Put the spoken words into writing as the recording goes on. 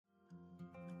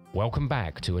Welcome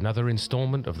back to another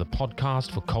installment of the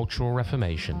podcast for Cultural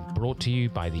Reformation, brought to you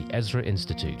by the Ezra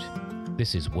Institute.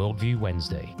 This is Worldview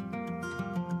Wednesday.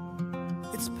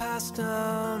 It's passed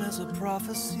down as a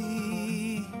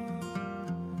prophecy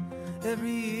every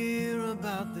year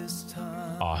about this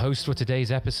time. Our host for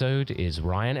today's episode is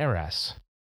Ryan Eras.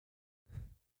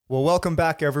 Well, welcome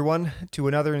back, everyone, to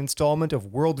another installment of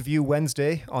Worldview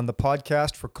Wednesday on the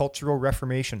podcast for Cultural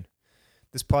Reformation.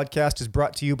 This podcast is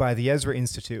brought to you by the Ezra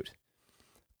Institute.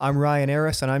 I'm Ryan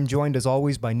Eras, and I'm joined, as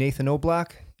always, by Nathan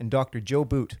O'Black and Dr. Joe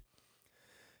Boot.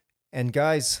 And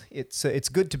guys, it's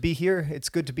good to be here. It's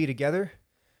good to be together.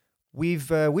 We've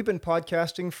been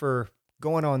podcasting for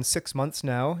going on 6 months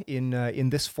now in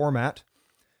this format.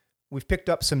 We've picked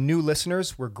up some new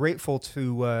listeners. We're grateful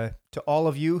to all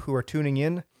of you who are tuning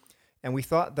in, and we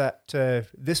thought that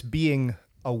this being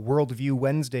a Worldview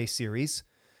Wednesday series,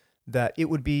 that it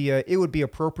would be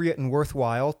appropriate and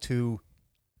worthwhile to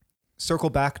circle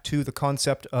back to the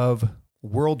concept of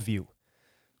worldview.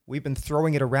 We've been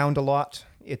throwing it around a lot.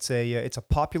 It's a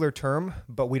popular term,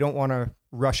 but we don't want to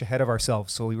rush ahead of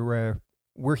ourselves. So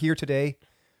we're here today.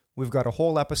 We've got a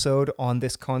whole episode on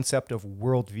this concept of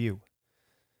worldview.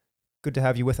 Good to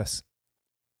have you with us.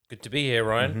 Good to be here,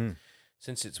 Ryan. Mm-hmm.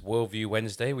 Since it's Worldview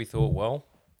Wednesday, we thought, well,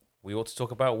 we ought to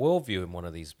talk about worldview in one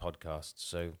of these podcasts.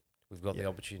 So we've got the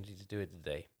opportunity to do it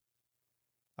today.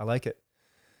 I like it.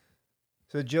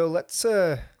 So, Joe, let's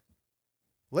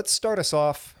start us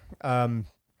off.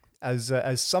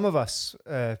 As some of us,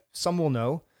 some will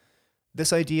know, this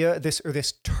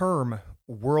term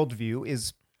worldview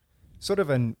is sort of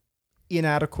an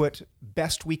inadequate,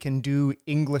 best we can do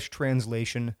English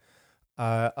translation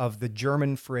of the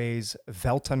German phrase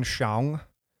Weltanschauung,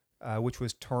 which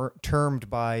was termed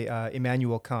by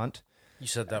Immanuel Kant. You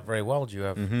said that very well. Do you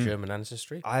have German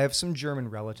ancestry? I have some German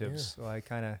relatives, so I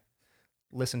kind of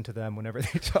listen to them whenever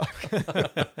they talk.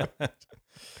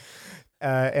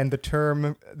 And the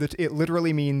term, it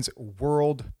literally means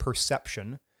world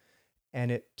perception. And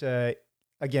it,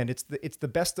 again, it's the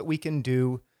best that we can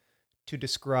do to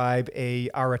describe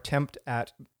our attempt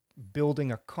at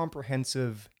building a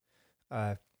comprehensive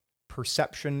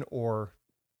perception or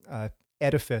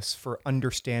edifice for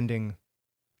understanding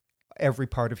every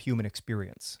part of human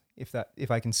experience,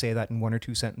 if I can say that in one or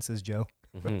two sentences, Joe.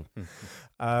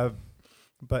 Mm-hmm.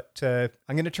 But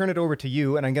I'm going to turn it over to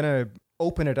you, and I'm going to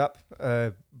open it up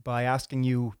by asking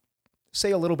you,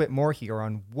 say a little bit more here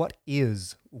on what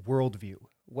is worldview?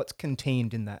 What's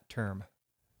contained in that term?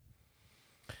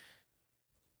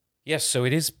 Yes, so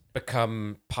it has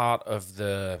become part of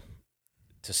to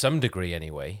some degree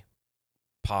anyway,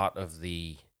 part of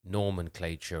the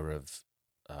nomenclature of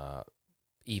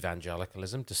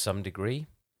evangelicalism to some degree,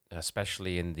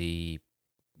 especially in the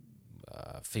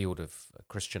field of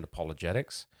Christian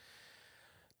apologetics.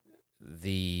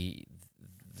 The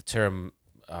term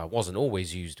wasn't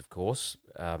always used, of course.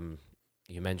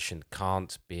 You mentioned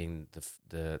Kant being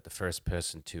the first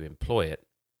person to employ it,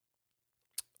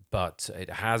 but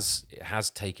it has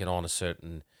taken on a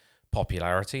certain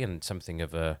popularity and something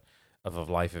of a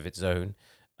life of its own.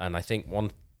 And I think one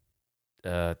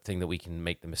thing that we can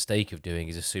make the mistake of doing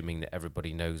is assuming that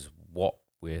everybody knows what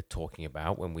we're talking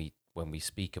about when we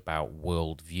speak about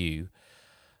worldview.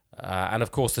 And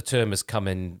of course, the term has come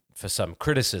in for some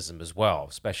criticism as well,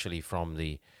 especially from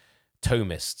the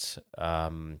Thomists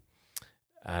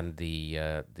and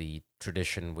the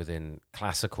tradition within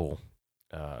classical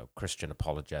Christian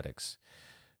apologetics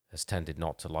has tended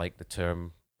not to like the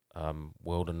term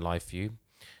world and life view.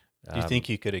 Do you think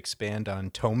you could expand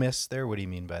on Thomists there? What do you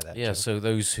mean by that? Yeah, Joe? so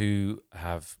those who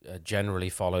have generally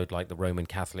followed, like the Roman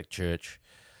Catholic Church,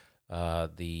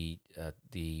 the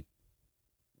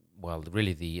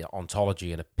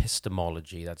ontology and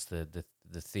epistemology. That's the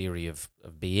theory of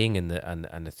being and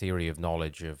the theory of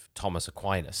knowledge of Thomas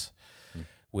Aquinas,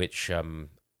 which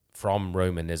from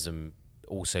Romanism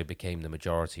also became the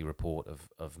majority report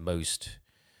of most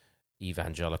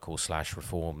evangelical /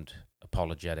 reformed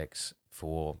apologetics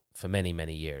for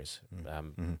many years.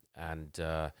 And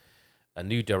a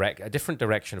different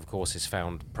direction, of course, is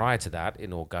found prior to that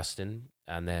in Augustine,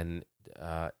 and then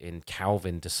in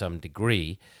Calvin to some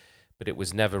degree, but it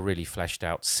was never really fleshed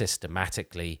out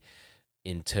systematically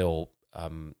until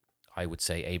I would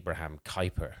say Abraham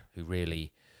Kuyper, who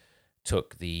really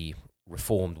took the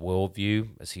Reformed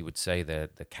worldview, as he would say,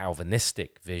 the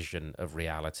Calvinistic vision of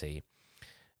reality,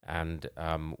 and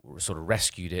sort of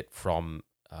rescued it from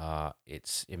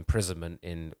its imprisonment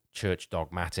in church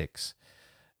dogmatics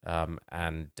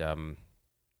and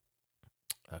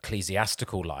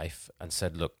ecclesiastical life, and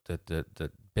said, look,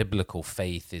 the biblical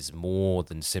faith is more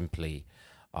than simply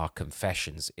our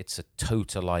confessions. It's a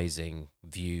totalizing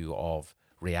view of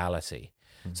reality.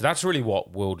 So that's really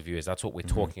what worldview is. That's what we're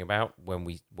talking about when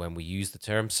we use the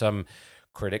term. Some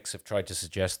critics have tried to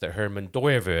suggest that Herman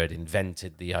Dooyeweerd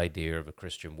invented the idea of a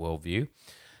Christian worldview.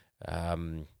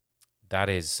 That's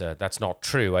not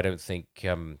true. I don't think.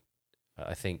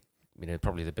 I think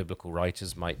probably the biblical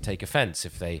writers might take offense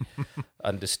if they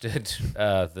understood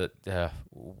that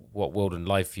what world and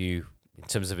life view, in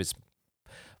terms of its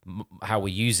how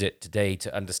we use it today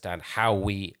to understand how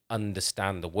we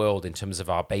understand the world in terms of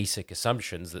our basic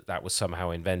assumptions, that was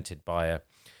somehow invented by a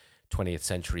 20th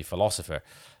century philosopher.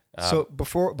 So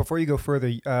before you go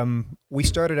further, we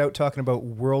started out talking about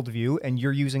worldview, and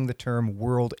you're using the term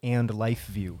world and life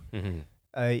view. Mm-hmm.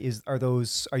 Are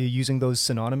you using those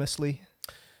synonymously?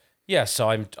 Yeah, so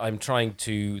I'm trying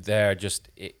to there just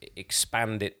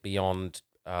expand it beyond,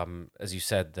 as you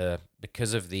said,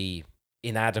 because of the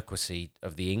inadequacy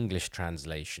of the English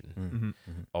translation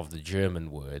of the German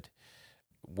word.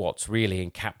 What's really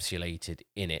encapsulated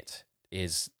in it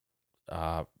is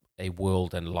a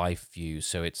world and life view.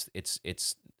 So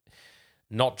it's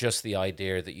not just the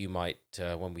idea that you might,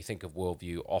 when we think of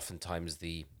worldview, oftentimes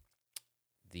the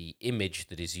image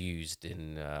that is used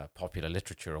in popular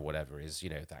literature or whatever is,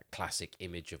 that classic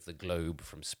image of the globe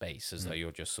from space, as though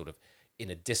you're just sort of in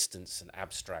a distance and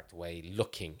abstract way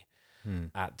looking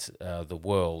at the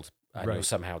world, and you're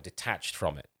somehow detached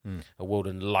from it. A world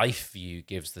and life view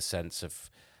gives the sense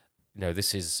of,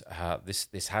 this is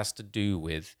this has to do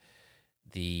with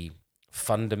the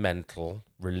fundamental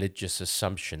religious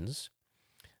assumptions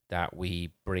that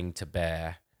we bring to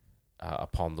bear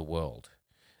upon the world,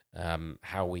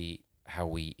 how we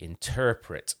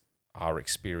interpret our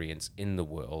experience in the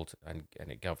world, and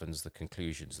it governs the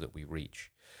conclusions that we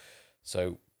reach.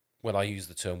 So when I use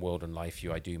the term world and life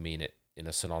view, I do mean it in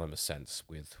a synonymous sense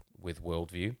with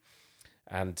worldview.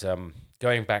 And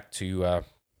going back to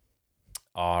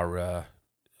our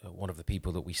one of the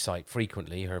people that we cite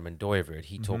frequently, Herman Dooyeweerd,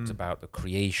 he talks about the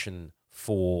creation,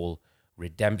 fall,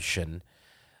 redemption,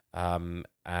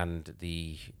 and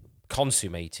the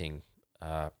consummation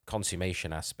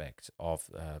aspect of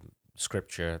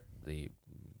Scripture, the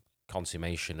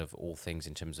consummation of all things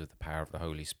in terms of the power of the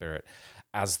Holy Spirit,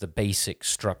 as the basic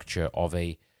structure of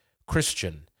a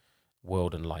Christian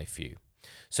world and life view.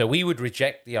 So we would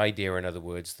reject the idea, in other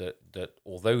words, that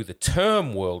although the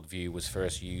term worldview was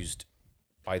first used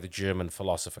by the German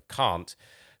philosopher Kant,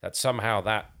 that somehow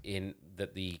that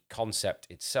the concept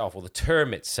itself, or the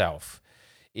term itself,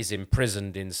 is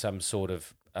imprisoned in some sort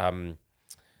of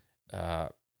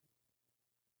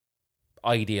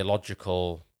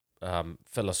ideological,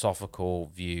 philosophical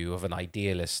view of an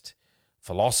idealist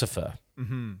philosopher.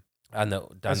 And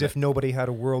as if nobody had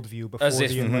a worldview before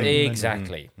the Enlightenment.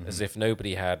 Exactly. As if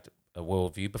nobody had a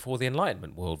worldview before the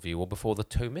Enlightenment worldview, or before the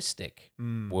Thomistic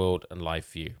world and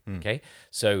life view. Okay?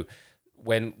 So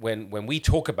when we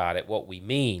talk about it, what we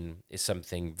mean is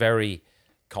something very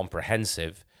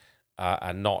comprehensive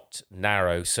and not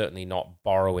narrow, certainly not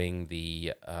borrowing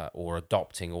or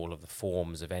adopting all of the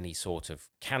forms of any sort of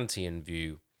Kantian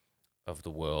view of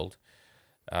the world.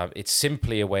 It's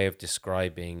simply a way of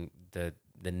describing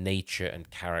the nature and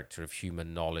character of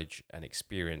human knowledge and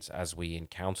experience as we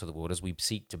encounter the world, as we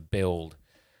seek to build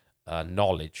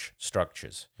knowledge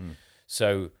structures.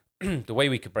 So the way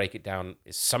we could break it down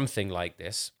is something like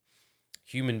this.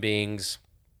 Human beings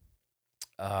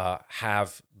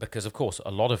have, because of course a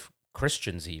lot of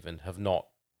Christians even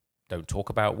don't talk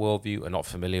about worldview, are not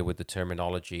familiar with the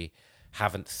terminology,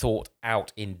 haven't thought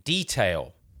out in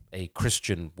detail a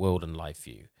Christian world and life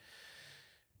view.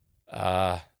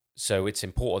 So it's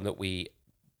important that we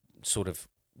sort of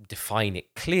define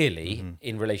it clearly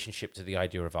in relationship to the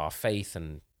idea of our faith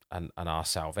and our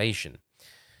salvation.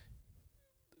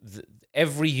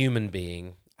 Every human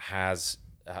being has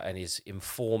and is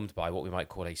informed by what we might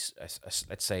call let's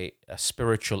say a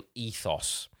spiritual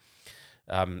ethos.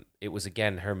 It was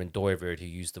again Herman Dooyeweerd who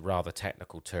used the rather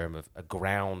technical term of a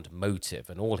ground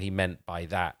motive, and all he meant by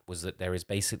that was that there is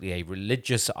basically a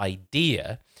religious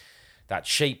idea that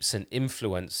shapes and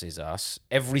influences us,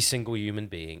 every single human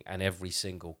being and every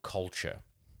single culture.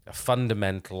 A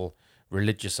fundamental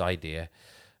religious idea,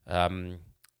 a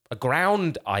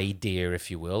ground idea,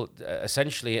 if you will,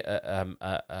 essentially an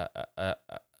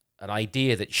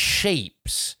idea that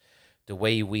shapes the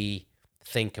way we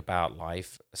think about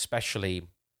life, especially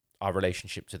our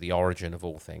relationship to the origin of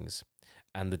all things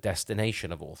and the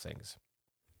destination of all things.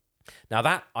 Now,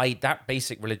 that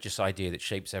basic religious idea that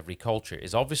shapes every culture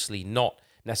is obviously not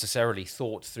necessarily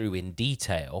thought through in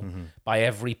detail by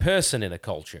every person in a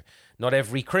culture. Not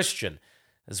every Christian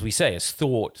as we say, as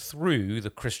thought through the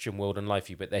Christian world and life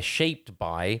view, but they're shaped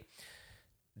by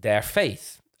their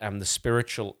faith and the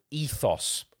spiritual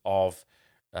ethos of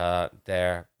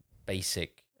their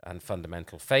basic and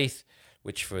fundamental faith,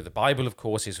 which for the Bible, of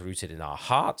course, is rooted in our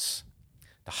hearts.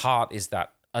 The heart is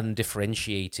that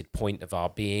undifferentiated point of our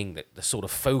being, the sort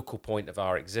of focal point of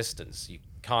our existence. You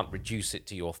can't reduce it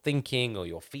to your thinking or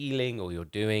your feeling or your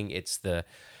doing. It's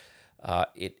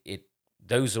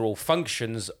those are all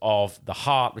functions of the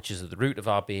heart, which is at the root of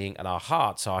our being, and our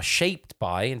hearts are shaped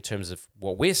by, in terms of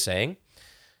what we're saying,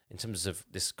 in terms of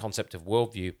this concept of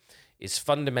worldview, is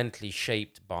fundamentally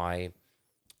shaped by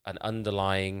an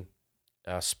underlying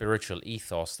spiritual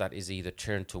ethos that is either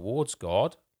turned towards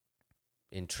God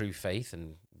in true faith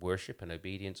and worship and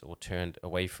obedience, or turned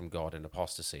away from God in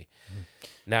apostasy.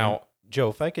 Now, Joe,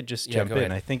 if I could just jump go in,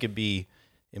 ahead. I think it'd be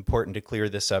important to clear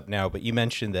this up now, but you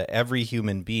mentioned that every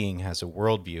human being has a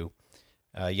worldview.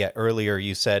 Yet earlier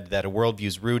you said that a worldview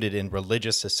is rooted in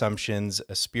religious assumptions,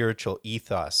 a spiritual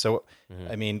ethos. So,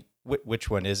 I mean, which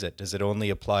one is it? Does it only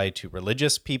apply to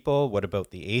religious people? What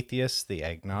about the atheist, the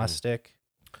agnostic?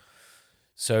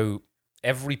 So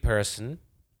every person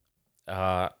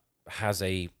has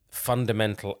a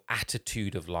fundamental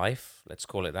attitude of life, let's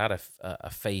call it that, a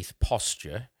faith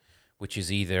posture, which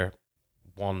is either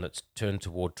one that's turned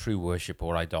toward true worship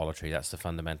or idolatry. That's the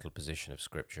fundamental position of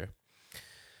Scripture.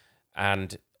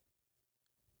 And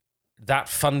that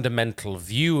fundamental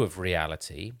view of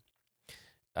reality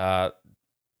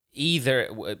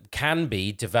either can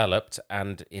be developed,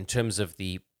 and in terms of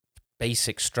the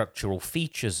basic structural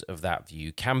features of that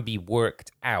view, can be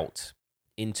worked out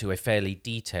into a fairly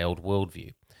detailed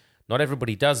worldview. Not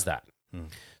everybody does that.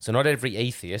 So not every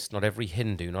atheist, not every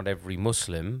Hindu, not every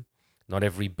Muslim, not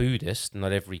every Buddhist,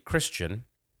 not every Christian,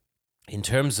 in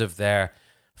terms of their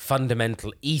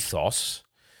fundamental ethos,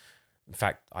 in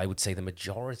fact, I would say the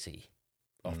majority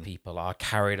of people are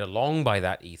carried along by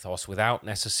that ethos without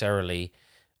necessarily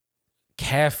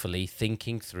carefully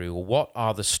thinking through what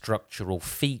are the structural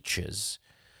features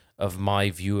of my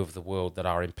view of the world that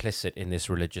are implicit in this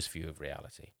religious view of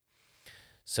reality.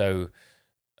 So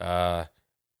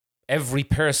every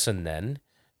person then,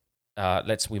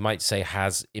 we might say,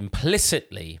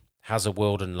 implicitly has a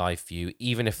world and life view,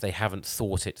 even if they haven't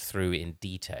thought it through in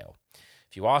detail.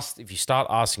 If you start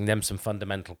asking them some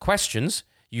fundamental questions,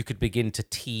 you could begin to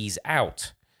tease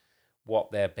out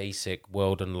what their basic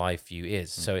world and life view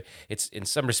is. So it's, in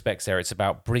some respects there, it's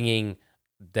about bringing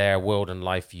their world and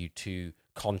life view to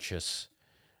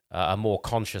a more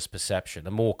conscious perception,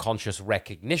 a more conscious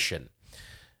recognition.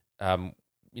 Again,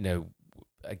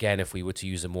 if we were to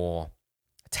use a more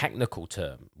technical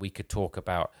term, we could talk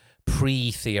about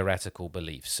pre-theoretical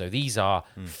beliefs. So these are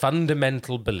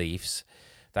fundamental beliefs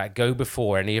that go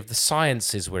before any of the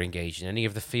sciences we're engaged in, any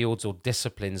of the fields or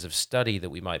disciplines of study that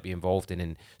we might be involved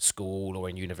in school or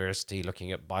in university,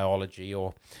 looking at biology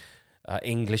or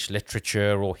English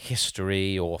literature or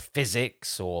history or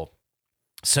physics or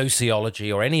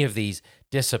sociology or any of these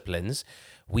disciplines.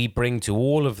 We bring to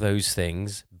all of those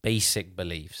things basic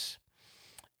beliefs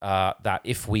that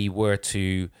if we were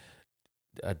to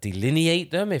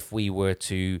delineate them, if we were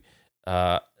to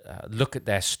look at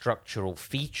their structural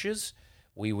features,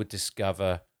 we would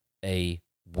discover a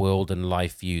world and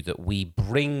life view that we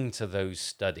bring to those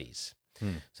studies.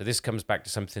 So this comes back to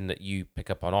something that you pick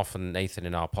up on often, Nathan,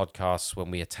 in our podcasts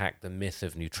when we attack the myth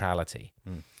of neutrality.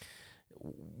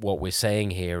 What we're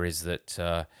saying here is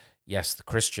that, yes, the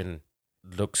Christian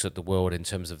looks at the world in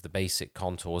terms of the basic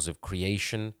contours of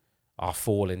creation, our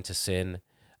fall into sin,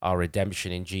 our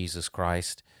redemption in Jesus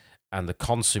Christ, and the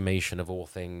consummation of all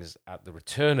things at the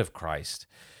return of Christ,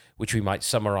 which we might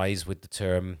summarize with the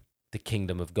term the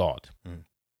kingdom of God.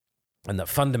 And that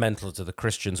fundamental to the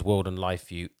Christian's world and life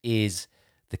view is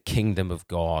the kingdom of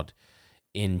God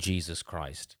in Jesus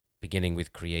Christ, beginning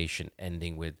with creation,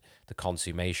 ending with the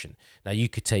consummation. Now, you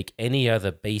could take any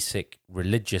other basic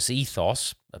religious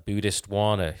ethos, a Buddhist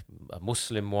one, a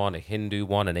Muslim one, a Hindu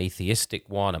one, an atheistic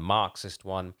one, a Marxist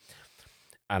one,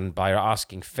 and by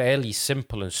asking fairly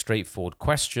simple and straightforward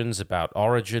questions about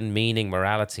origin, meaning,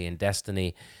 morality, and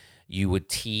destiny, you would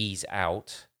tease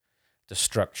out the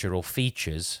structural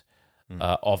features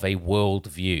of a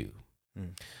worldview.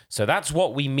 So that's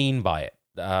what we mean by it.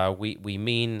 We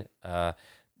mean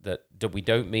that we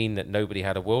don't mean that nobody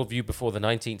had a worldview before the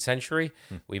 19th century.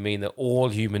 We mean that all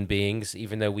human beings,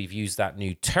 even though we've used that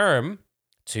new term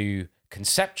to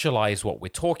conceptualize what we're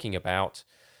talking about,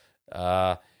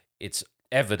 it's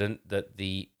evident that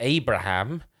the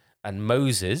Abraham and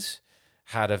Moses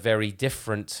had a very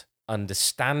different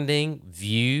understanding,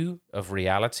 view of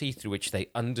reality through which they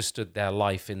understood their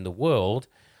life in the world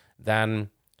than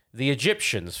the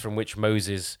Egyptians, from which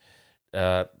Moses, he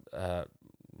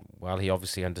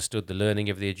obviously understood the learning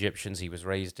of the Egyptians. He was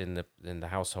raised in the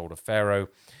household of Pharaoh.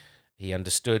 He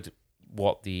understood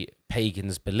what the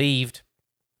pagans believed,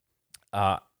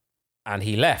 and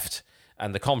he left.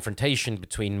 And the confrontation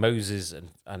between Moses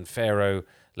and Pharaoh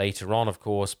later on, of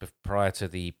course, prior to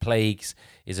the plagues,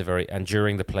 and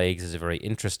during the plagues is a very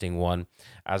interesting one,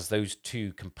 as those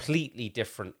two completely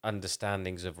different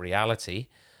understandings of reality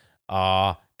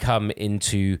come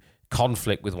into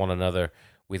conflict with one another,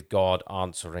 with God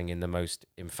answering in the most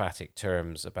emphatic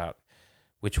terms about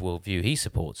which worldview he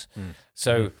supports.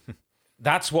 So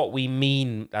that's what we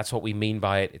mean. That's what we mean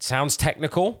by it. It sounds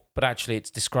technical, but actually it's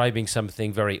describing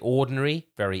something very ordinary,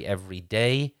 very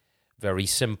everyday, very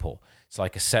simple. It's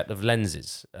like a set of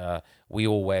lenses. We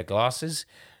all wear glasses,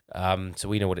 so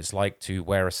we know what it's like to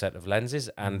wear a set of lenses.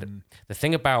 And the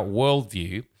thing about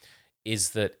worldview is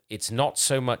that it's not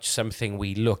so much something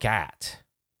we look at,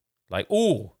 like,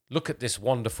 oh, look at this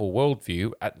wonderful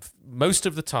worldview. Most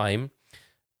of the time,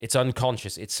 it's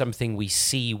unconscious. It's something we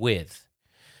see with.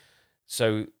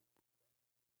 So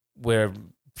we're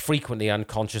frequently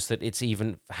unconscious that it's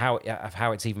even how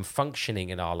it's even functioning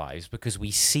in our lives, because we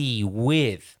see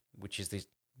with, which is the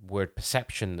word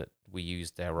perception that we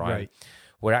used there, right?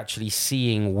 We're actually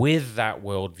seeing with that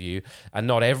worldview, and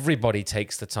not everybody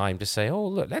takes the time to say, oh,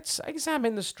 look, let's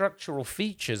examine the structural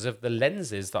features of the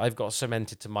lenses that I've got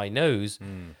cemented to my nose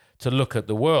to look at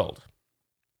the world.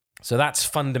 So that's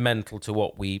fundamental to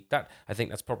what I think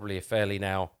that's probably a fairly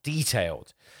now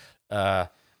detailed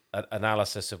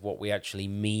analysis of what we actually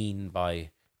mean by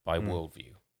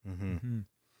worldview.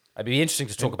 It'd be interesting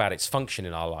to talk about its function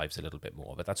in our lives a little bit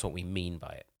more, but that's what we mean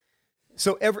by it.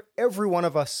 So every one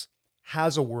of us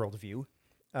has a worldview.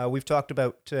 We've talked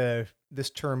about this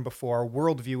term before.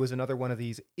 Worldview is another one of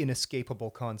these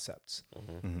inescapable concepts.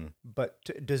 But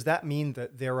does that mean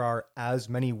that there are as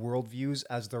many worldviews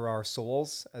as there are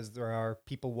souls, as there are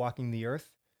people walking the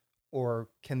earth? Or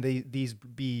can these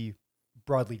be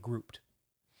broadly grouped?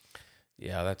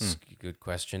 Yeah, that's a good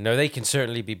question. No, they can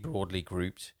certainly be broadly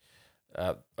grouped.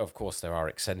 Of course, there are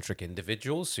eccentric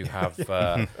individuals who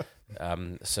have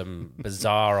some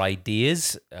bizarre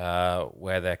ideas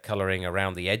where they're coloring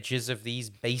around the edges of these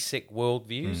basic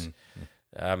worldviews.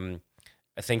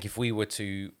 I think if we were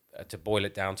to boil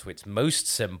it down to its most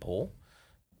simple,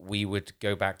 we would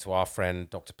go back to our friend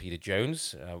Dr. Peter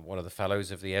Jones, one of the fellows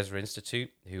of the Ezra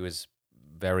Institute, who has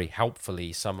very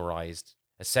helpfully summarized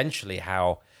essentially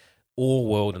how all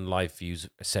world and life views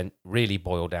really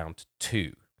boil down to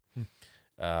two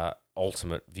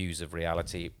ultimate views of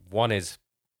reality. One is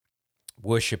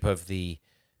worship of the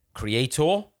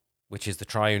Creator, which is the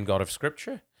triune God of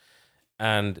Scripture,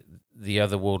 and the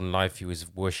other world and life view is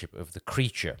worship of the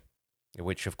creature,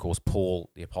 which, of course,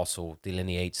 Paul, the apostle,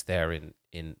 delineates there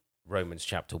in Romans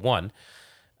chapter 1.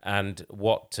 And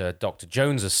what Dr.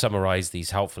 Jones has summarized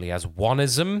these helpfully as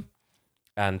oneism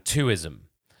and twoism.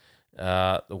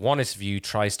 The onist view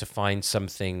tries to find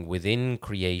something within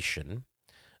creation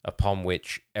upon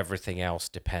which everything else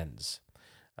depends.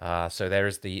 So there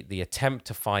is the attempt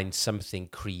to find something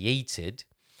created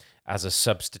as a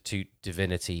substitute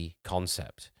divinity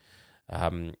concept.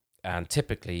 And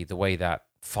typically the way that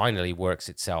finally works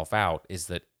itself out is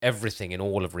that everything in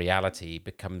all of reality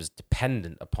becomes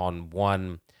dependent upon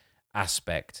one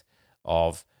aspect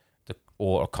of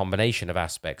or a combination of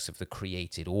aspects of the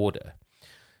created order.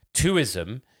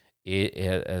 Twoism,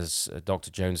 as Dr.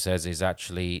 Jones says, is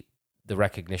actually the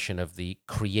recognition of the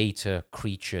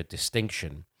creator-creature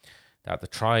distinction, that the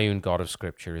triune God of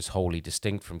Scripture is wholly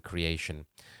distinct from creation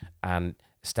and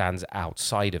stands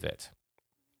outside of it.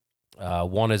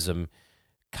 Oneism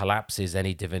collapses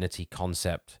any divinity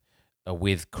concept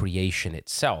with creation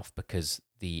itself, because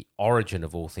the origin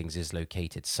of all things is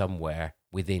located somewhere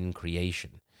within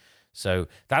creation. So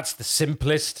that's the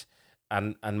simplest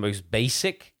and most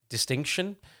basic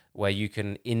distinction, where you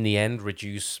can, in the end,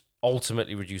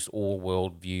 ultimately reduce all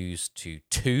worldviews to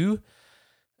two.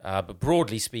 But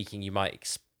broadly speaking, you might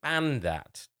expand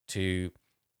that to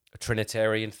a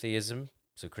Trinitarian theism,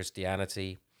 so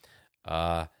Christianity,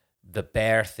 the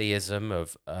bare theism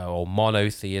of or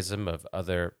monotheism of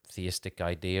other theistic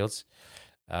ideals,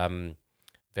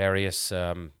 various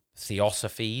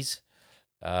theosophies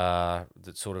that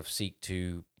sort of seek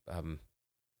to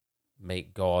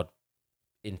make God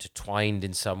intertwined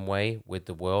in some way with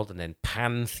the world, and then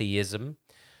pantheism,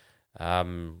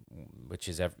 which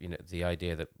is the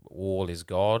idea that all is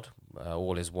God,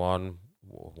 all is one,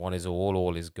 one is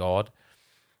all is God,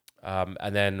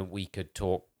 and then we could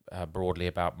talk broadly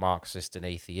about Marxist and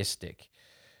atheistic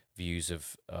views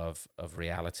of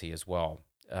reality as well.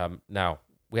 Now,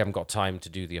 we haven't got time to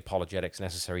do the apologetics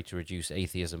necessary to reduce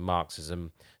atheism,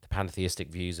 Marxism, the pantheistic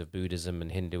views of Buddhism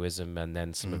and Hinduism, and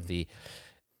then some of the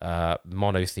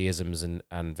monotheisms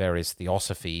and various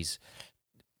theosophies,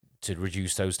 to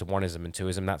reduce those to oneism and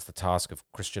twoism. That's the task of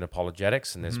Christian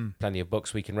apologetics, and there's plenty of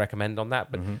books we can recommend on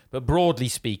that. But broadly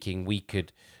speaking, we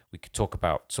could talk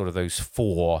about sort of those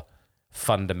four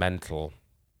fundamental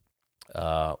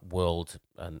world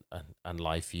and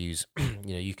life views.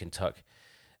 You can tuck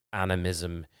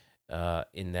animism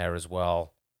in there as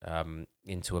well,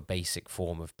 into a basic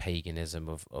form of paganism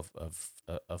of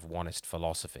oneist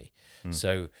philosophy.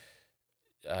 So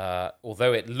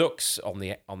although it looks on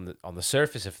the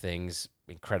surface of things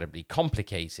incredibly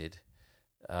complicated,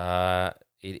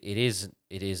 it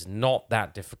is not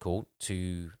that difficult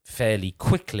to fairly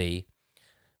quickly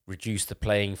reduce the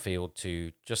playing field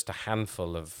to just a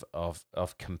handful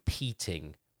of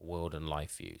competing world and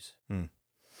life views.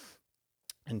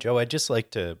 And Joe, I'd just like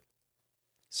to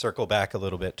circle back a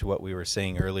little bit to what we were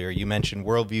saying earlier. You mentioned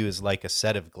worldview is like a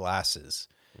set of glasses.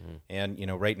 And,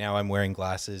 right now I'm wearing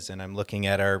glasses and I'm looking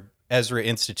at our Ezra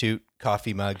Institute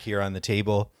coffee mug here on the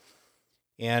table.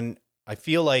 And I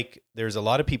feel like there's a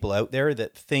lot of people out there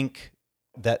that think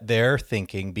that their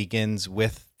thinking begins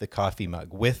with the coffee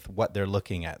mug, with what they're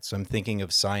looking at. So I'm thinking of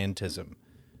scientism,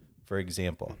 for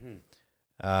example.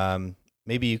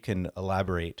 Maybe you can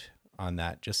elaborate on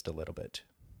that just a little bit.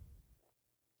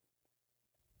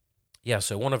 Yeah,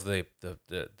 so one of the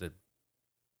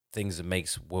things that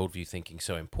makes worldview thinking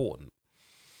so important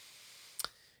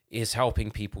is helping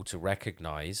people to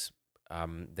recognize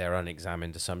their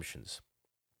unexamined assumptions.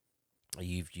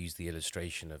 You've used the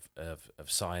illustration of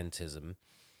scientism,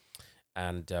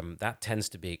 and that tends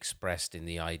to be expressed in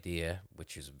the idea,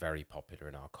 which is very popular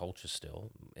in our culture still,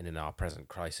 and in our present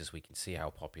crisis we can see how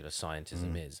popular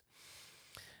scientism is,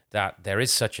 that there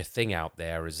is such a thing out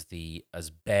there as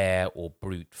bare or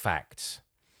brute facts.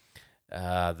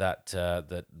 That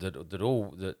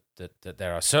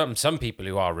there are some people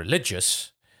who are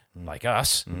religious, like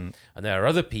us, and there are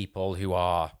other people who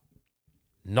are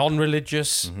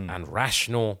non-religious and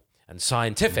rational and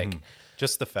scientific.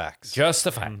 Just the facts.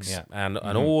 Yeah. And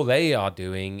all they are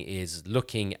doing is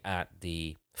looking at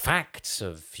the facts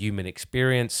of human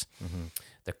experience,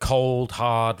 the cold,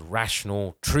 hard,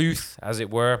 rational truth, as it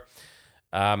were,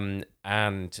 and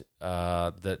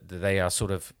that they are sort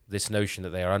of this notion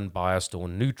that they are unbiased or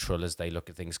neutral as they look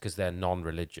at things because they're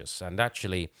non-religious. And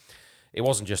actually, it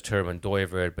wasn't just Herman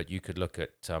Dooyeweerd, but you could look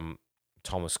at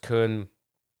Thomas Kuhn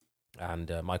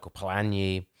and Michael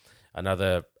Polanyi and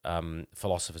other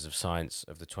philosophers of science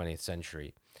of the 20th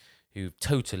century who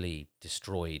totally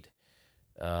destroyed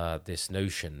this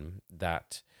notion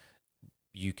that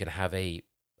you can have a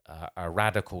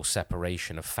radical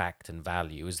separation of fact and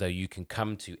value, as though you can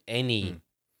come to any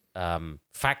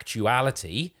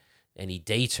factuality, any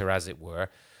data, as it were,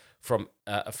 from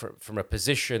a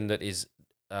position that is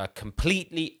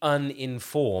completely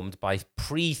uninformed by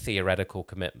pre-theoretical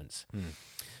commitments.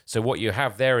 So what you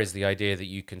have there is the idea that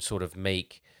you can sort of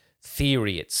make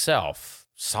theory itself,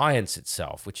 science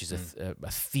itself, which is a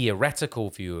theoretical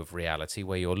view of reality,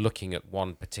 where you're looking at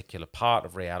one particular part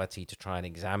of reality to try and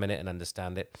examine it and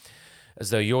understand it, as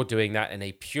though you're doing that in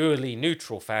a purely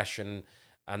neutral fashion,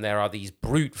 and there are these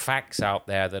brute facts out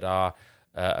there that are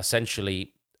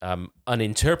essentially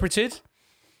uninterpreted,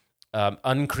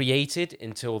 uncreated,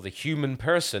 until the human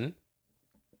person,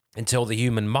 until the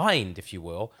human mind, if you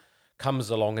will, comes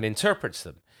along and interprets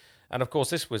them. And of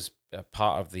course, this was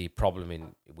part of the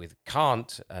problem with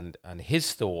Kant and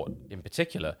his thought in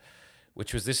particular,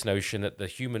 which was this notion that the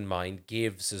human mind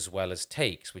gives as well as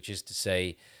takes, which is to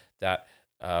say that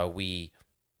we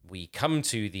come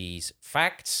to these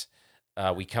facts,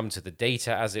 we come to the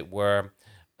data, as it were,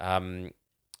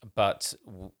 but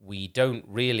we don't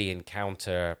really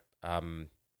encounter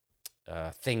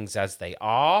things as they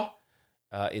are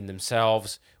in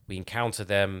themselves. We encounter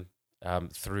them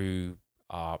through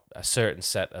a certain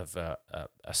set of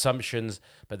assumptions,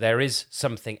 but there is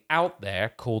something out there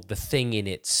called the thing in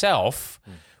itself,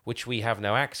 which we have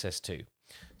no access to.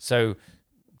 So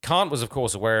Kant was, of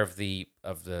course, aware of the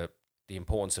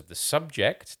importance of the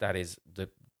subject, that is the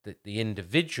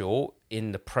individual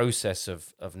in the process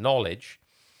of knowledge,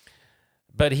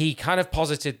 but he kind of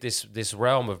posited this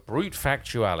realm of brute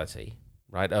factuality,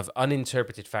 right, of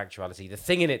uninterpreted factuality, the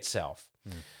thing in itself.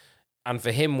 And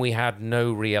for him, we had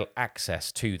no real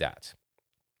access to that.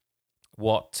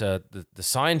 What the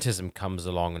scientism comes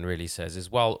along and really says is,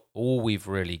 well, all we've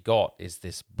really got is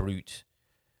this brute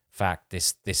fact,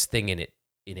 this thing in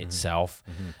itself,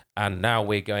 and now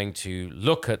we're going to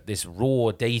look at this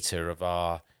raw data of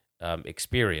our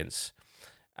experience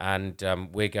and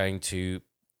we're going to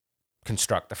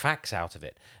construct the facts out of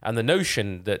it. And the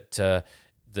notion that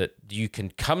that you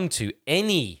can come to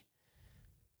any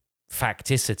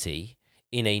facticity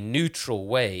in a neutral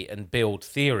way and build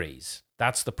theories,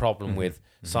 that's the problem with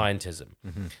scientism.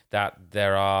 That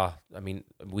there are,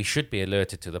 we should be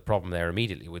alerted to the problem there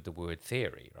immediately with the word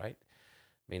theory, right?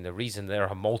 I mean, the reason there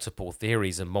are multiple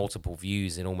theories and multiple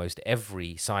views in almost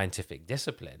every scientific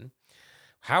discipline,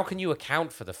 how can you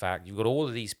account for the fact you've got all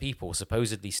of these people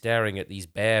supposedly staring at these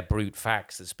bare brute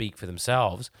facts that speak for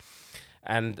themselves,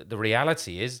 and the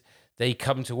reality is they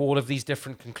come to all of these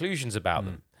different conclusions about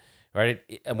them, right?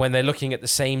 And when they're looking at the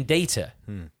same data,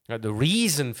 right, the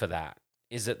reason for that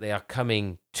is that they are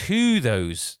coming to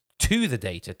the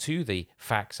data, to the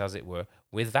facts, as it were,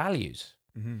 with values.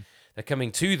 They're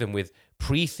coming to them with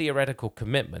pre-theoretical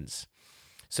commitments.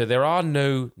 So there are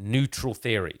no neutral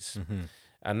theories.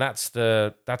 And that's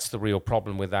the real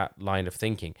problem with that line of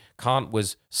thinking. Kant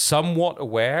was somewhat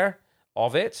aware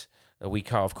of it. We,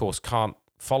 of course, can't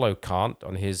follow Kant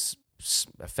on his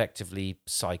effectively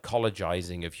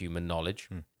psychologizing of human knowledge,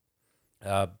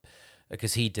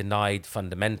 because he denied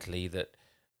fundamentally that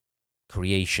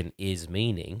creation is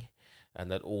meaning, and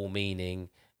that all meaning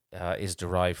is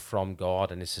derived from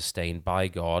God and is sustained by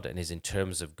God and is in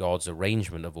terms of God's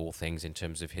arrangement of all things in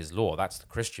terms of his law. That's the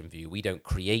Christian view. We don't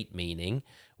create meaning.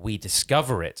 We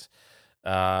discover it.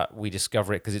 We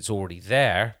discover it because it's already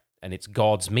there and it's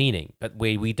God's meaning. But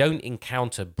we don't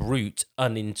encounter brute,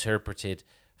 uninterpreted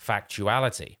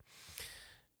factuality.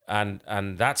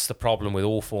 And that's the problem with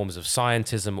all forms of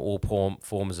scientism, all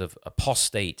forms of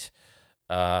apostate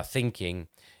thinking,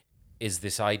 is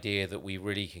this idea that we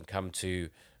really can come to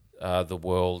the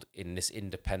world in this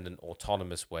independent,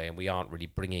 autonomous way, and we aren't really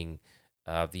bringing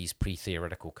these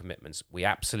pre-theoretical commitments. We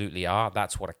absolutely are.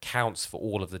 That's what accounts for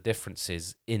all of the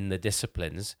differences in the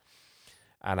disciplines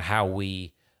and how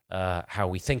we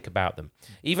think about them,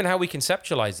 even how we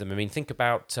conceptualize them. I mean, think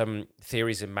about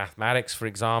theories in mathematics, for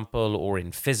example, or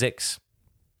in physics.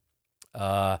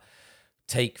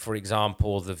 Take, for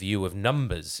example, the view of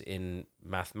numbers in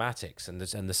mathematics and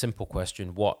the simple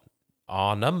question, what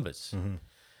are numbers?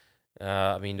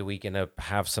 Are we going to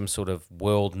have some sort of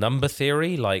world number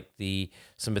theory like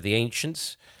some of the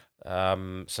ancients,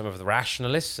 some of the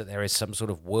rationalists, that there is some sort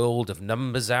of world of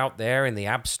numbers out there in the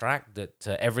abstract that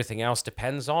everything else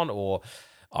depends on? Or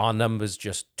are numbers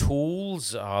just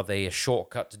tools? Are they a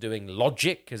shortcut to doing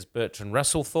logic, as Bertrand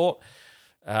Russell thought?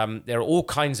 There are all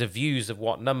kinds of views of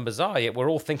what numbers are, yet we're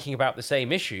all thinking about the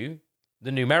same issue,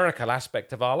 the numerical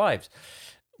aspect of our lives.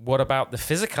 What about the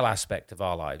physical aspect of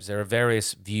our lives? There are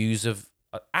various views of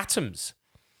atoms.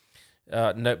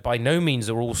 By no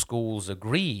means are all schools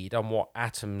agreed on what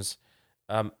atoms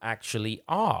actually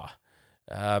are.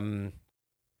 And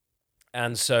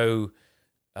so,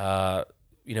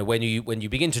 when you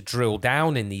begin to drill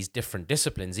down in these different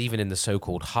disciplines, even in the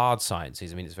so-called hard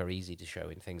sciences, it's very easy to show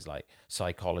in things like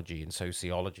psychology and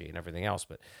sociology and everything else.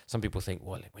 But some people think,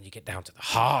 well, when you get down to the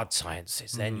hard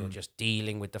sciences, then you're just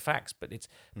dealing with the facts. But it's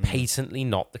patently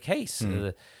not the case.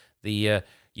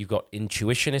 You've got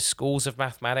intuitionist schools of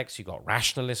mathematics, you've got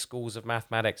rationalist schools of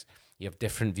mathematics, you have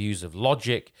different views of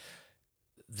logic.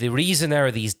 The reason there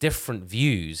are these different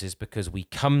views is because we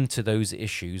come to those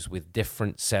issues with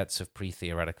different sets of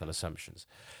pre-theoretical assumptions.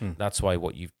 That's why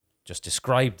what you've just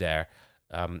described there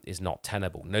is not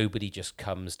tenable. Nobody just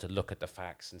comes to look at the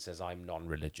facts and says, I'm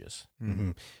non-religious.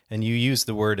 And you use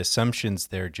the word assumptions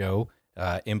there, Joe,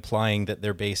 implying that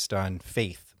they're based on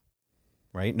faith,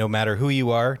 right? No matter who you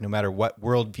are, no matter what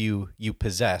worldview you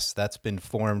possess, that's been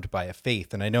formed by a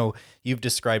faith. And I know you've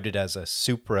described it as a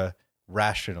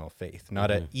supra-rational faith, not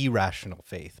an irrational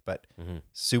faith, but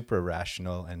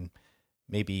supra-rational. And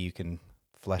maybe you can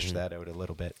flesh that out a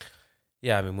little bit.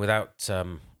 Yeah, without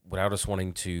us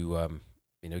wanting to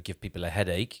give people a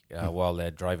headache while they're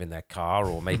driving their car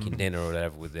or making dinner or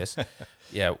whatever with this.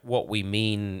 Yeah, what we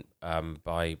mean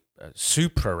by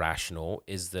supra-rational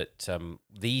is that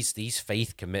these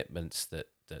faith commitments that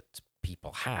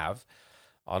people have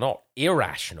are not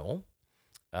irrational,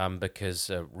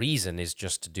 because reason is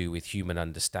just to do with human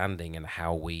understanding and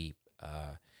how we,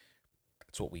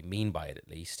 that's what we mean by it at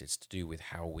least, it's to do with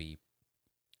how we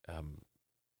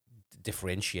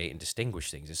differentiate and distinguish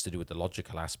things. It's to do with the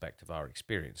logical aspect of our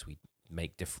experience. We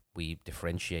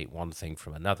differentiate one thing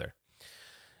from another.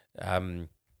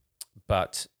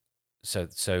 But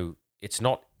so it's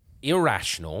not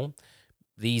irrational.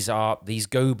 These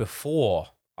go before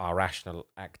our rational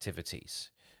activities.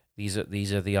 These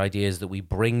are the ideas that we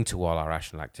bring to all our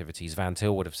rational activities. Van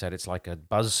Til would have said it's like a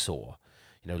buzzsaw.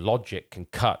 Logic can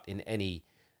cut in any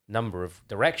number of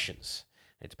directions.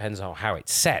 It depends on how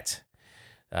it's set.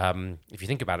 If you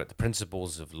think about it, the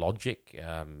principles of logic,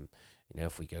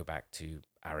 if we go back to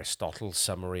Aristotle's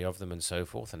summary of them and so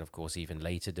forth, and of course even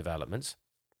later developments,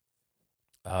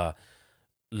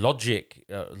 logic,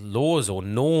 laws or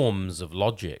norms of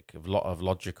logic, of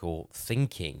logical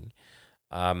thinking,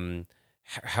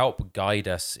 help guide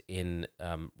us in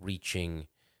reaching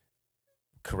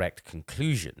correct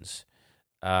conclusions,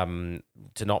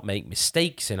 to not make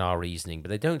mistakes in our reasoning, but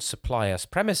they don't supply us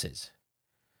premises.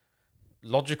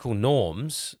 Logical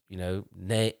norms,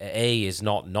 A is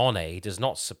not non-A, does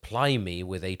not supply me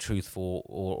with a truthful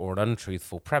or an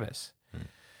untruthful premise.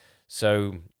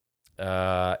 So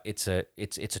it's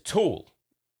a tool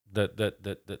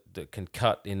that can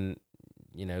cut in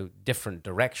different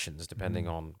directions depending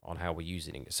on how we're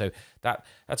using it. So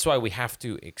that's why we have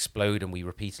to explode, and we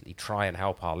repeatedly try and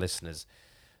help our listeners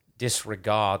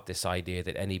disregard this idea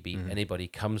that anybody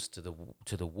comes to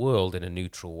the world in a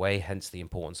neutral way, hence the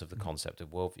importance of the concept of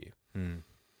worldview.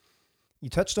 You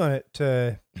touched on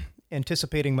it,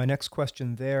 anticipating my next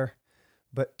question there,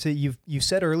 but you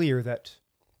said earlier that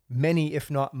many,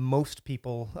 if not most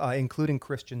people, including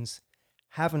Christians,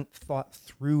 haven't thought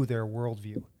through their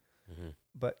worldview.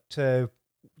 But to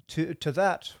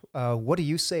that, what do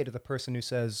you say to the person who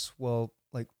says, well,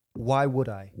 like, why would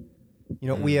I?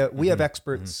 We have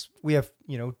experts, we have,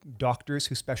 doctors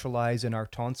who specialize in our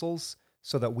tonsils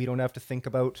so that we don't have to think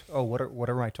about, what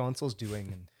are my tonsils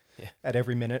doing at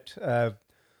every minute.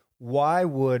 Why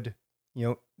would,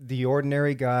 the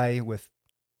ordinary guy with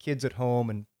kids at home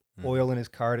and oil in his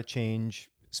car to change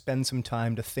spend some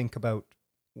time to think about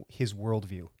his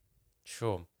worldview?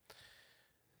 Sure.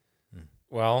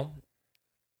 Well,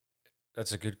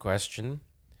 that's a good question.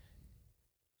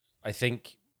 I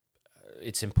think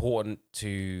it's important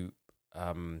to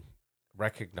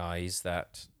recognize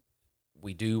that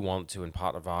we do want to, and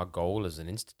part of our goal as an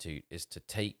institute is to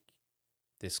take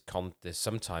this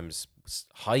sometimes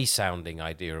high-sounding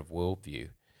idea of worldview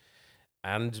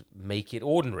and make it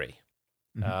ordinary.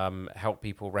 Help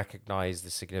people recognize the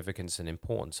significance and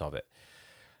importance of it.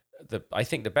 I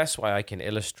think the best way I can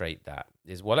illustrate that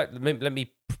is, let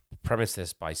me preface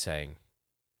this by saying,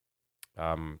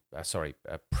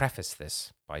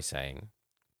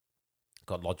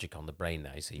 got logic on the brain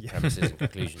now, you see, premises and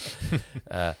conclusions.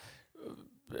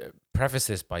 Preface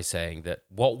this by saying that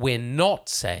what we're not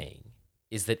saying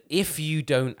is that if you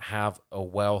don't have a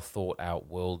well thought out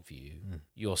worldview,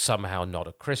 you're somehow not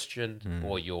a Christian,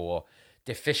 or you're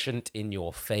deficient in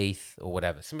your faith, or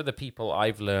whatever. Some of the people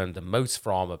I've learned the most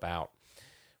from about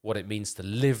what it means to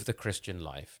live the Christian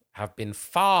life have been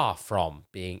far from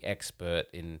being expert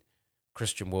in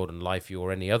Christian world and life view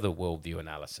or any other worldview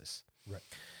analysis. Right.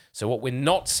 So what we're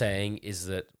not saying is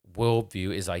that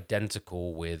worldview is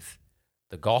identical with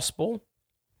the gospel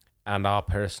and our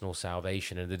personal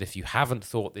salvation, and that if you haven't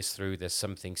thought this through, there's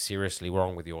something seriously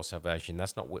wrong with your salvation.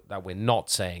 That we're not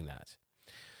saying that.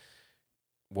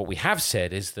 What we have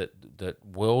said is that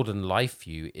world and life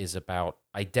view is about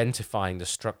identifying the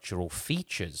structural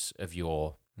features of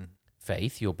your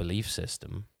faith, your belief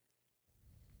system.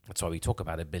 That's why we talk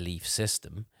about a belief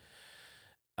system.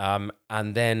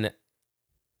 And then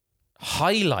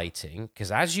highlighting,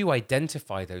 because as you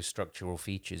identify those structural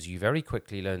features, you very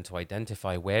quickly learn to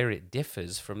identify where it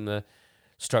differs from the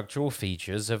structural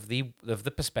features of the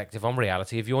perspective on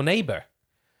reality of your neighbor,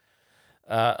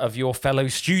 of your fellow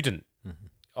student,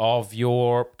 of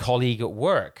your colleague at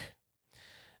work.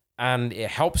 And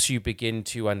it helps you begin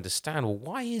to understand, well,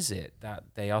 why is it that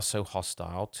they are so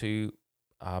hostile to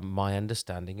my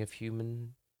understanding of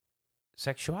human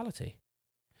sexuality?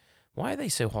 Why are they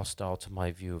so hostile to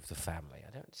my view of the family?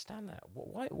 I don't understand that.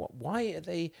 Why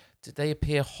do they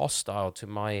appear hostile to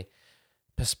my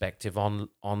perspective on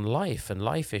life and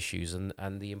life issues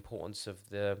and the importance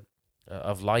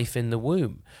of life in the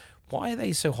womb? Why are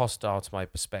they so hostile to my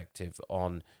perspective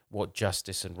on what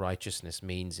justice and righteousness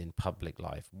means in public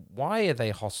life? Why are they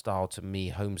hostile to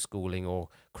me homeschooling or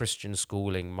Christian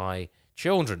schooling my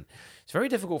children? It's very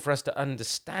difficult for us to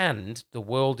understand the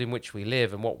world in which we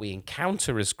live and what we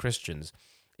encounter as Christians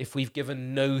if we've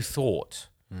given no thought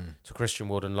to Christian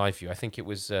world and life view. I think it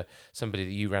was somebody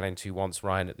that you ran into once,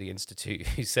 Ryan, at the Institute,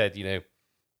 who said,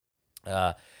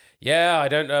 yeah, I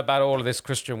don't know about all of this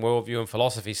Christian worldview and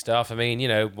philosophy stuff. I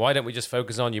mean, why don't we just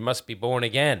focus on you must be born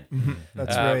again?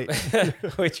 That's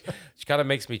right. which kind of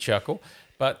makes me chuckle.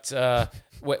 But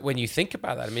when you think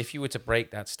about that, I mean, if you were to break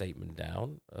that statement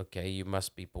down, okay, you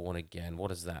must be born again. What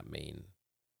does that mean?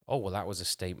 Oh, well, that was a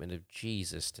statement of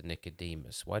Jesus to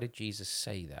Nicodemus. Why did Jesus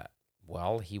say that?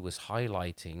 Well, he was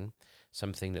highlighting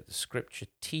something that the scripture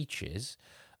teaches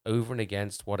over and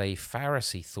against what a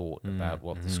Pharisee thought about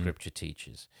what the scripture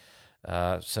teaches.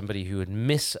 Somebody who had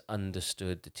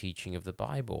misunderstood the teaching of the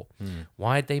Bible.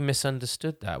 Why had they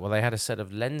misunderstood that? Well, they had a set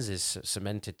of lenses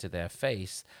cemented to their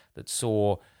face that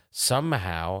saw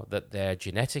somehow that their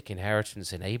genetic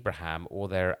inheritance in Abraham or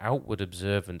their outward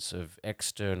observance of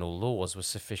external laws was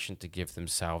sufficient to give them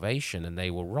salvation, and they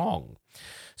were wrong.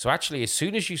 So actually, as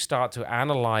soon as you start to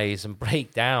analyze and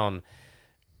break down,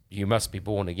 you must be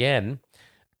born again,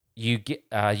 you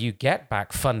get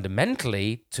back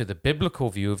fundamentally to the biblical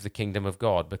view of the kingdom of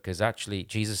God, because actually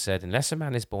Jesus said, unless a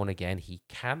man is born again, he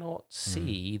cannot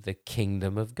see the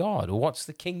kingdom of God. Or what's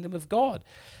the kingdom of God?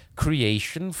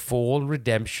 Creation, fall,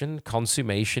 redemption,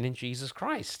 consummation in Jesus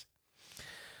Christ.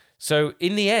 So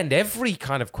in the end, every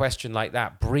kind of question like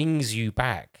that brings you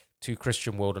back to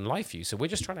Christian world and life view. So we're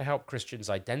just trying to help Christians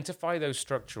identify those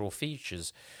structural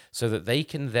features so that they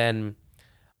can then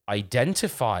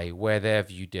identify where their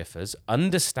view differs,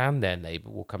 understand their neighbor.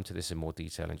 We'll come to this in more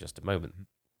detail in just a moment.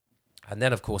 And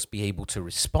then, of course, be able to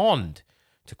respond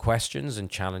to questions and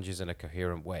challenges in a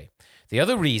coherent way. The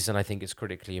other reason I think it's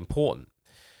critically important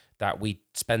that we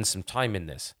spend some time in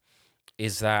this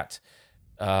is that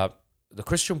the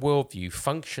Christian worldview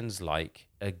functions like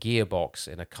a gearbox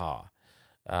in a car.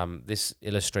 This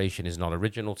illustration is not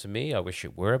original to me. I wish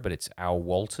it were, but it's Al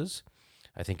Walters.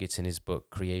 I think it's in his book,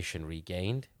 Creation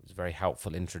Regained. It's a very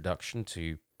helpful introduction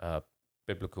to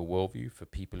biblical worldview for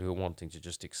people who are wanting to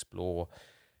just explore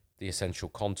the essential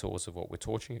contours of what we're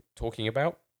talking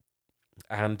about.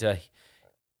 And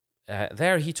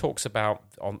there he talks about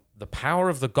on the power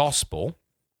of the gospel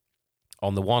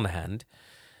on the one hand,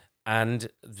 and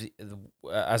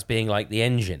as being like the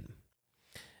engine.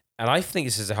 And I think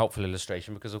this is a helpful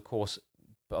illustration because, of course,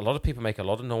 a lot of people make a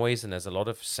lot of noise and there's a lot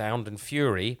of sound and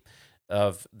fury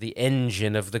of the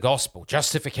engine of the gospel.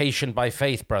 Justification by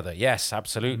faith, brother. Yes,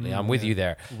 absolutely. I'm with you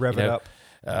there. Rev it up.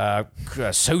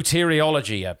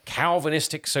 Soteriology, a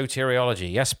Calvinistic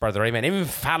soteriology. Yes, brother. Amen.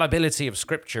 Infallibility of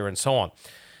Scripture and so on.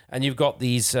 And you've got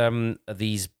these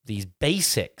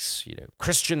basics,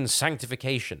 Christian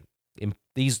sanctification,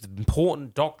 these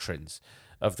important doctrines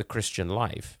of the Christian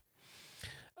life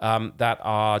that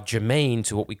are germane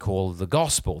to what we call the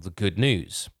gospel, the good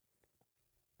news.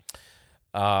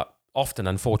 Often,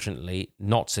 unfortunately,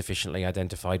 not sufficiently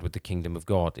identified with the kingdom of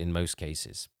God in most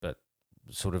cases, but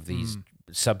sort of these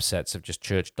subsets of just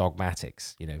church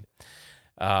dogmatics,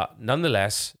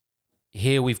 Nonetheless,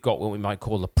 here we've got what we might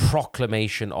call the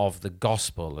proclamation of the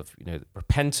gospel of,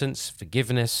 repentance,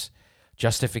 forgiveness,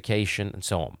 justification, and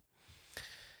so on.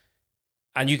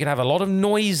 And you can have a lot of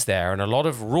noise there and a lot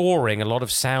of roaring, a lot of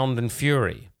sound and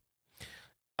fury,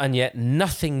 and yet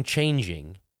nothing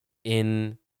changing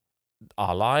in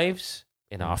our lives,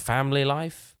 in our family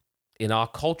life, in our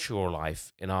cultural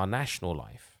life, in our national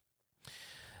life.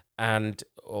 And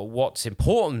what's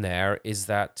important there is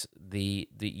that the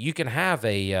you can have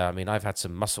I've had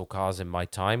some muscle cars in my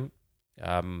time,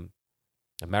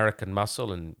 American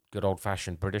muscle and good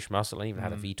old-fashioned British muscle. I even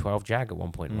had a V12 Jag at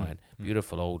one point in mine.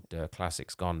 Beautiful old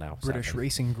classics, gone now. British sadly.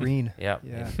 Racing Green. Yeah,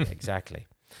 exactly.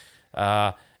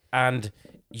 And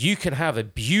you can have a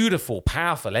beautiful,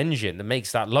 powerful engine that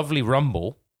makes that lovely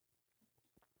rumble.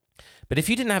 But if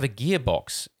you didn't have a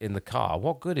gearbox in the car,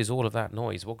 what good is all of that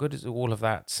noise? What good is all of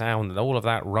that sound and all of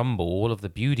that rumble, all of the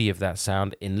beauty of that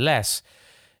sound, unless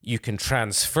you can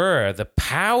transfer the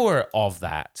power of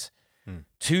that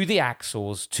to the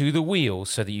axles, to the wheels,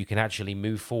 so that you can actually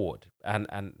move forward.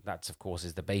 And that's, of course,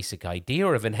 is the basic idea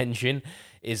of an engine,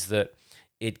 is that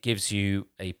it gives you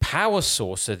a power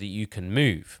source so that you can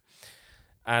move.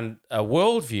 And a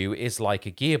worldview is like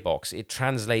a gearbox. It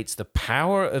translates the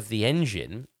power of the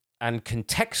engine and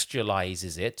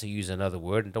contextualizes it, to use another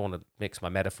word, and don't want to mix my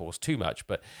metaphors too much,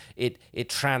 but it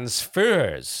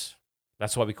transfers.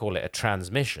 That's why we call it a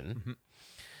transmission.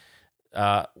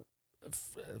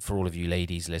 For all of you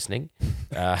ladies listening,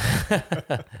 I'm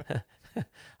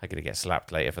going to get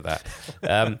slapped later for that.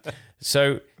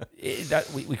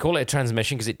 We call it a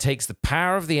transmission because it takes the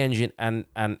power of the engine and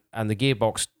the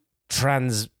gearbox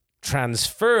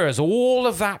transfers all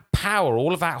of that power,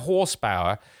 all of that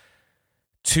horsepower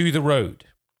to the road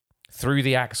through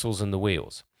the axles and the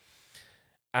wheels.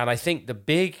 And I think the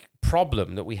big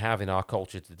problem that we have in our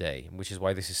culture today, which is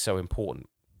why this is so important,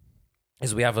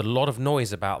 is we have a lot of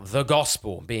noise about the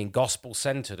gospel, being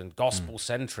gospel-centered and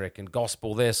gospel-centric and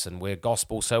gospel this, and we're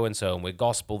gospel so-and-so, and we're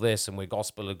gospel this, and we're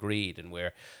gospel agreed, and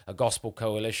we're a gospel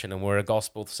coalition, and we're a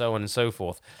gospel so on and so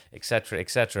forth, etc.,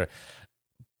 etc.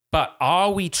 But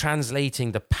are we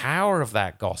translating the power of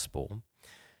that gospel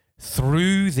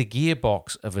through the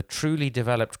gearbox of a truly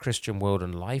developed Christian world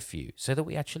and life view, so that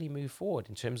we actually move forward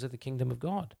in terms of the kingdom of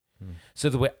God. So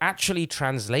that we're actually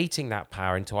translating that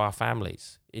power into our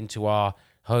families, into our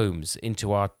homes,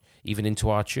 even into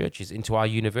our churches, into our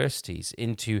universities,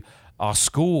 into our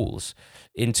schools,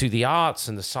 into the arts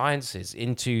and the sciences,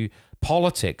 into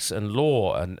politics and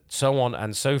law and so on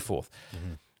and so forth.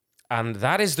 And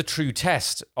that is the true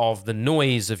test of the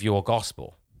noise of your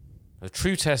gospel. The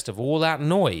true test of all that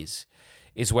noise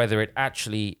is whether it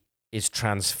actually is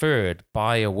transferred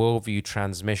by a worldview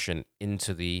transmission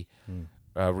into the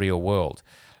real world.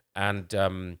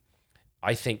 And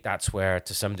I think that's where,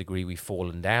 to some degree, we've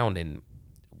fallen down in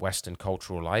Western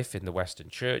cultural life, in the Western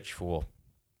church for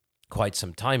quite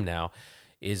some time now,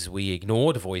 is we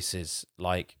ignored voices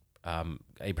like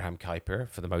Abraham Kuyper,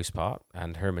 for the most part,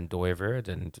 and Herman Dooyeweerd,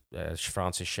 and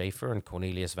Francis Schaeffer, and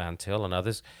Cornelius Van Til, and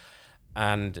others,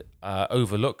 and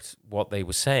overlooked what they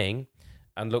were saying.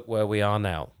 And look where we are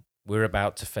now. We're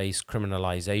about to face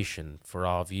criminalization for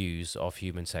our views of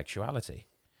human sexuality.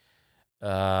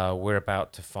 We're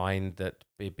about to find that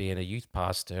being a youth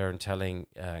pastor and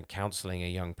counseling a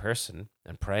young person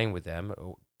and praying with them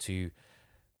to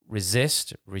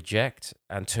resist, reject,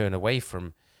 and turn away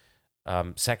from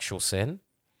sexual sin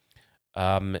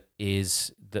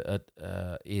is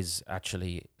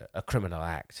actually a criminal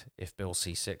act if Bill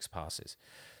C-6 passes.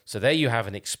 So there you have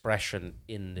an expression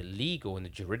in the legal and the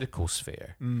juridical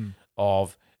sphere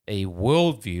of a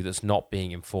worldview that's not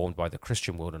being informed by the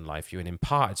Christian world and life view. And in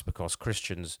part, it's because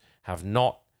Christians have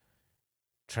not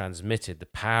transmitted the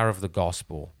power of the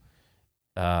gospel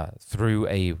through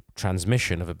a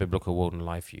transmission of a biblical world and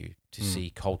life view to see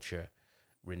culture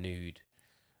renewed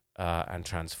and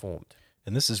transformed.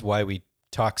 And this is why we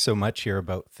talk so much here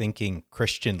about thinking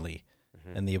Christianly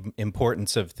and the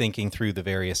importance of thinking through the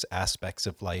various aspects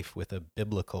of life with a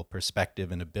biblical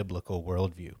perspective and a biblical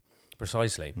worldview.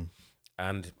 Precisely.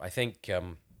 And I think,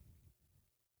 one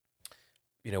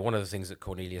of the things that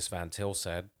Cornelius Van Til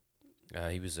said,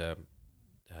 he was a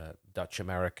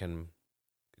Dutch-American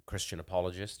Christian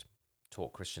apologist,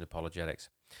 taught Christian apologetics.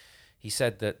 He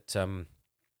said that, and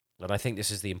I think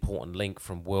this is the important link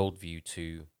from worldview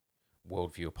to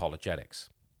worldview apologetics,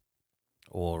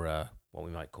 or what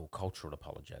we might call cultural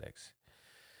apologetics,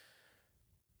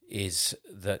 is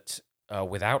that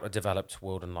without a developed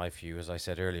world and life view, as I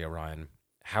said earlier, Ryan,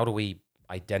 how do we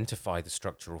identify the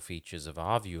structural features of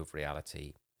our view of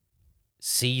reality,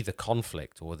 see the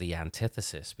conflict or the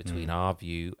antithesis between our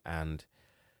view and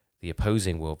the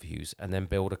opposing worldviews, and then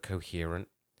build a coherent,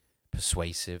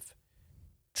 persuasive,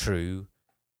 true,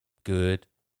 good,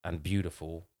 and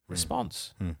beautiful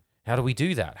response? How do we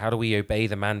do that? How do we obey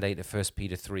the mandate of 1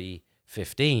 Peter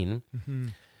 3:15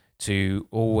 to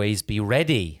always be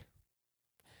ready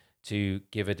to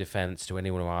give a defense to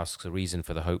anyone who asks a reason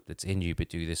for the hope that's in you, but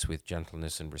do this with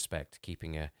gentleness and respect,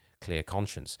 keeping a clear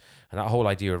conscience? And that whole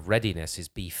idea of readiness is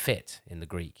be fit in the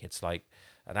Greek. It's like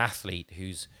an athlete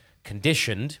who's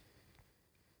conditioned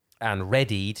and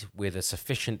readied with a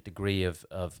sufficient degree of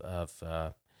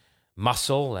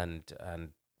muscle and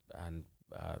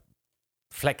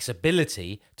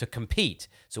flexibility to compete.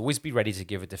 So always be ready to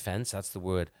give a defense. That's the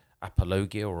word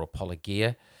apologia or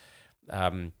apologia.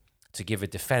 To give a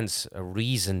defense, a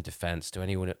reasoned defense to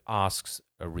anyone who asks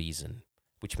a reason,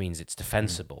 which means it's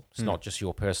defensible. It's not just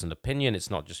your personal opinion. It's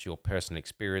not just your personal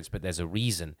experience, but there's a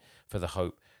reason for the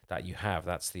hope that you have.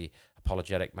 That's the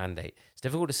apologetic mandate. It's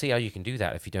difficult to see how you can do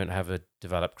that if you don't have a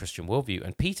developed Christian worldview.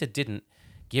 And Peter didn't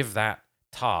give that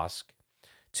task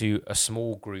to a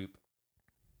small group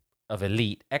of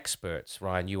elite experts.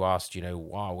 Ryan, you asked,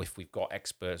 wow, if we've got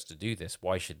experts to do this,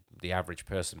 why should the average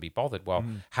person be bothered? Well,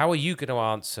 how are you going to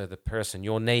answer the person,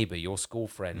 your neighbor, your school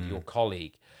friend, your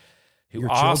colleague, who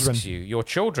asks you, your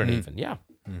children even,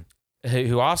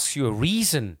 who asks you a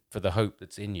reason for the hope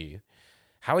that's in you?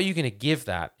 How are you going to give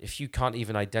that if you can't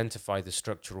even identify the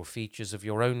structural features of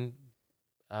your own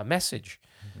message?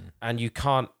 And you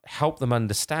can't help them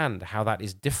understand how that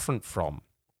is different from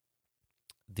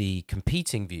the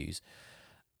competing views,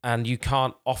 and you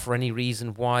can't offer any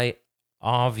reason why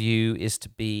our view is to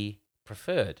be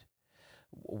preferred,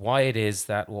 why it is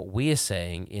that what we are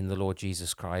saying in the Lord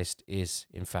Jesus Christ is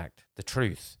in fact the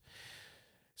truth.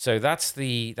 So that's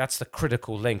the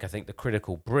critical link, I think, the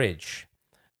critical bridge.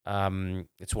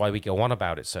 It's why we go on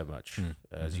about it so much,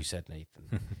 as you said,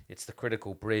 Nathan. It's the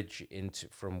critical bridge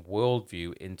from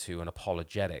worldview into an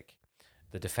apologetic,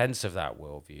 the defense of that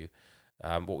worldview,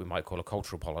 what we might call a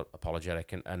cultural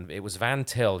apologetic. And it was Van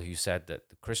Til who said that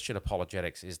the Christian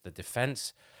apologetics is the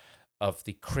defense of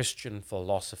the Christian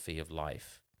philosophy of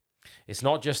life. It's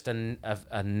not just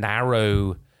a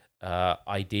narrow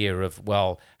idea of,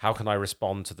 well, how can I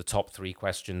respond to the top three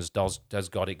questions? Does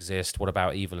God exist? What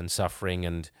about evil and suffering?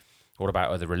 And what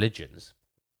about other religions?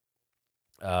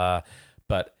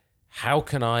 But how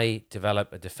can I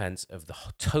develop a defense of the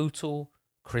total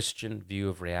Christian view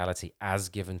of reality as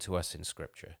given to us in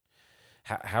Scripture?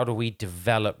 How do we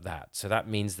develop that? So that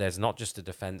means there's not just a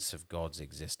defense of God's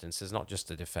existence. There's not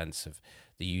just a defense of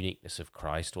the uniqueness of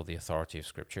Christ or the authority of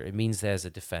Scripture. It means there's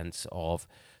a defense of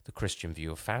the Christian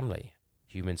view of family,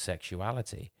 human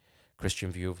sexuality,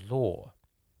 Christian view of law,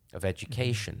 of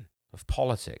education, of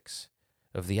politics,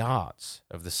 of the arts,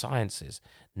 of the sciences.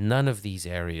 None of these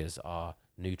areas are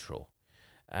neutral.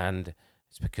 And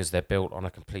it's because they're built on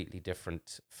a completely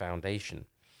different foundation.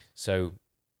 So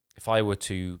if I were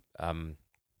to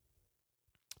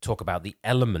talk about the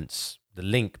elements, the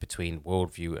link between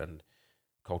worldview and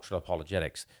cultural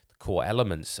apologetics, the core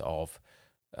elements of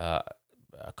a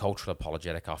cultural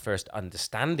apologetic are first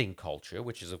understanding culture,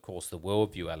 which is, of course, the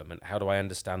worldview element. How do I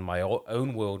understand my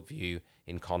own worldview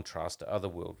in contrast to other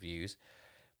worldviews?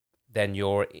 Then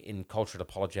you're in cultural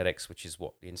apologetics, which is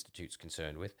what the Institute's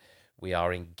concerned with. We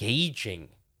are engaging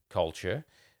culture,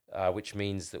 which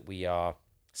means that we are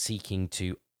seeking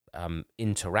to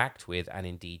interact with and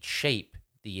indeed shape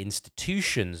the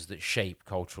institutions that shape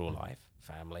cultural life,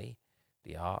 family,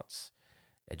 the arts,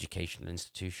 educational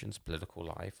institutions, political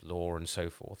life, law, and so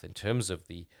forth, in terms of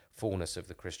the fullness of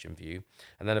the Christian view.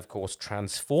 And then, of course,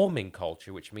 transforming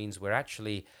culture, which means we're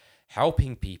actually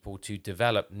helping people to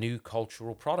develop new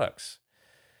cultural products,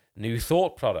 new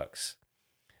thought products,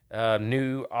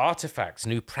 new artifacts,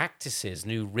 new practices,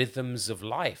 new rhythms of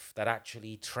life that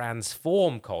actually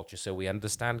transform culture. So we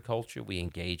understand culture, we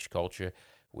engage culture,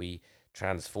 we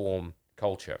transform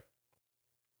culture.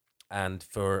 And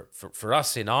for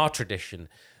us in our tradition,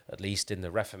 at least in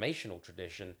the Reformational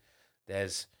tradition,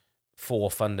 there's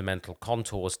four fundamental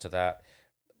contours to that.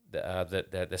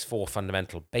 There's four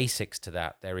fundamental basics to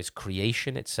that. There is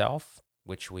creation itself,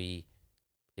 which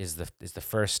is the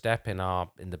first step in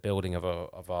the building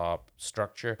of our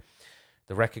structure.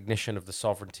 The recognition of the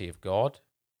sovereignty of God,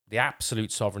 the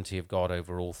absolute sovereignty of God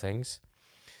over all things.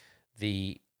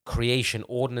 The creation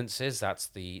ordinances, that's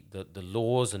the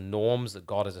laws and norms that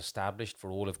God has established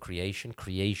for all of creation.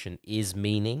 Creation is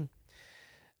meaning.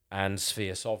 And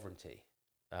sphere sovereignty,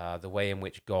 the way in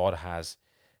which God has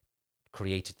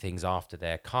created things after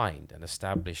their kind and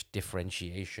established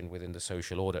differentiation within the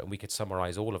social order. And we could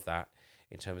summarize all of that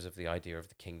in terms of the idea of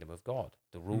the kingdom of God,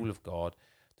 the rule of God,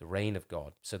 the reign of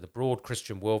God. So the broad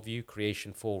Christian worldview,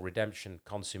 creation, fall, redemption,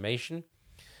 consummation,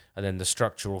 and then the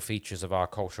structural features of our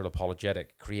cultural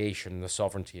apologetic, creation, the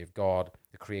sovereignty of God,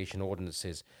 the creation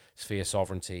ordinances, sphere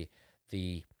sovereignty,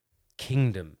 the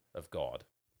kingdom of God.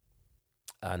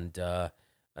 And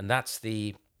that's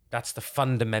the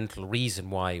fundamental reason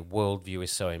why worldview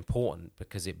is so important,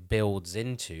 because it builds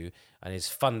into and is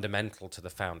fundamental to the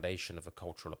foundation of a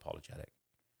cultural apologetic.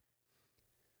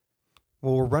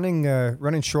 Well, we're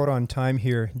running short on time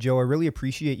here, Joe. I really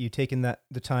appreciate you taking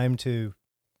the time to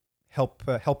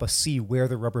help us see where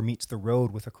the rubber meets the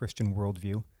road with a Christian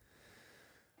worldview.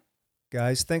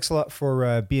 Guys, thanks a lot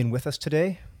for being with us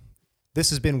today. This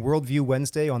has been Worldview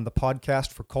Wednesday on the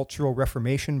podcast for Cultural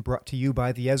Reformation, brought to you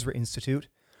by the Ezra Institute,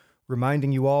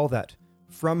 reminding you all that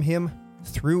from Him,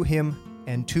 through Him,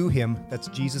 and to Him, that's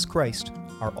Jesus Christ,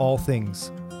 are all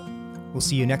things. We'll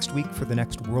see you next week for the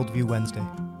next Worldview Wednesday.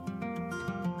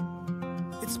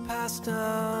 It's passed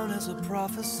down as a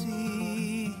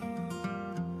prophecy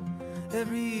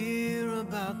every year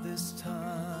about this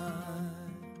time.